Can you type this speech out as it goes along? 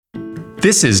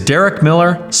This is Derek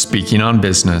Miller speaking on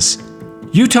business.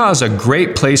 Utah is a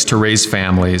great place to raise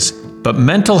families, but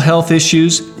mental health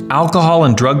issues, alcohol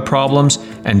and drug problems,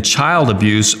 and child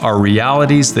abuse are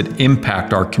realities that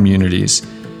impact our communities.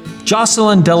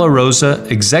 Jocelyn De La Rosa,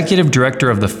 Executive Director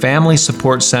of the Family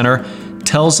Support Center,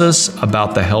 tells us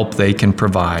about the help they can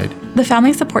provide. The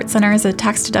Family Support Center is a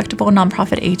tax-deductible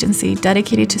nonprofit agency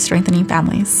dedicated to strengthening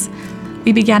families.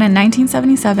 We began in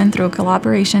 1977 through a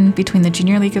collaboration between the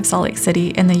Junior League of Salt Lake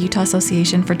City and the Utah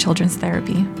Association for Children's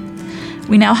Therapy.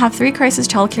 We now have 3 crisis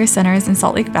childcare centers in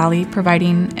Salt Lake Valley,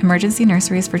 providing emergency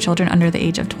nurseries for children under the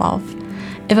age of 12.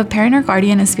 If a parent or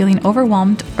guardian is feeling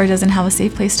overwhelmed or doesn't have a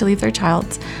safe place to leave their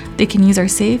child, they can use our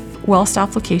safe,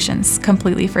 well-staffed locations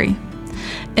completely free.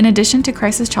 In addition to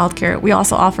crisis childcare, we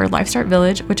also offer LifeStart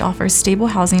Village, which offers stable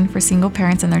housing for single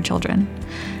parents and their children.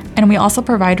 And we also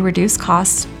provide reduced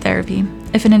cost therapy.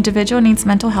 If an individual needs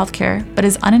mental health care but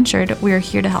is uninsured, we are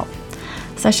here to help.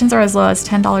 Sessions are as low as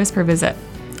 $10 per visit.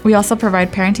 We also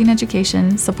provide parenting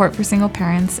education, support for single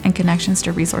parents, and connections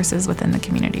to resources within the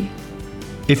community.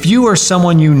 If you or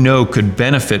someone you know could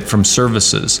benefit from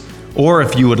services, or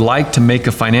if you would like to make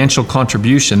a financial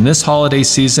contribution this holiday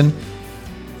season,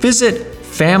 visit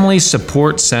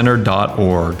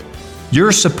FamilySupportCenter.org.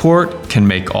 Your support can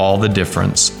make all the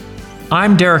difference.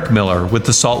 I'm Derek Miller with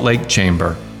the Salt Lake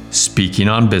Chamber, speaking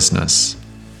on business.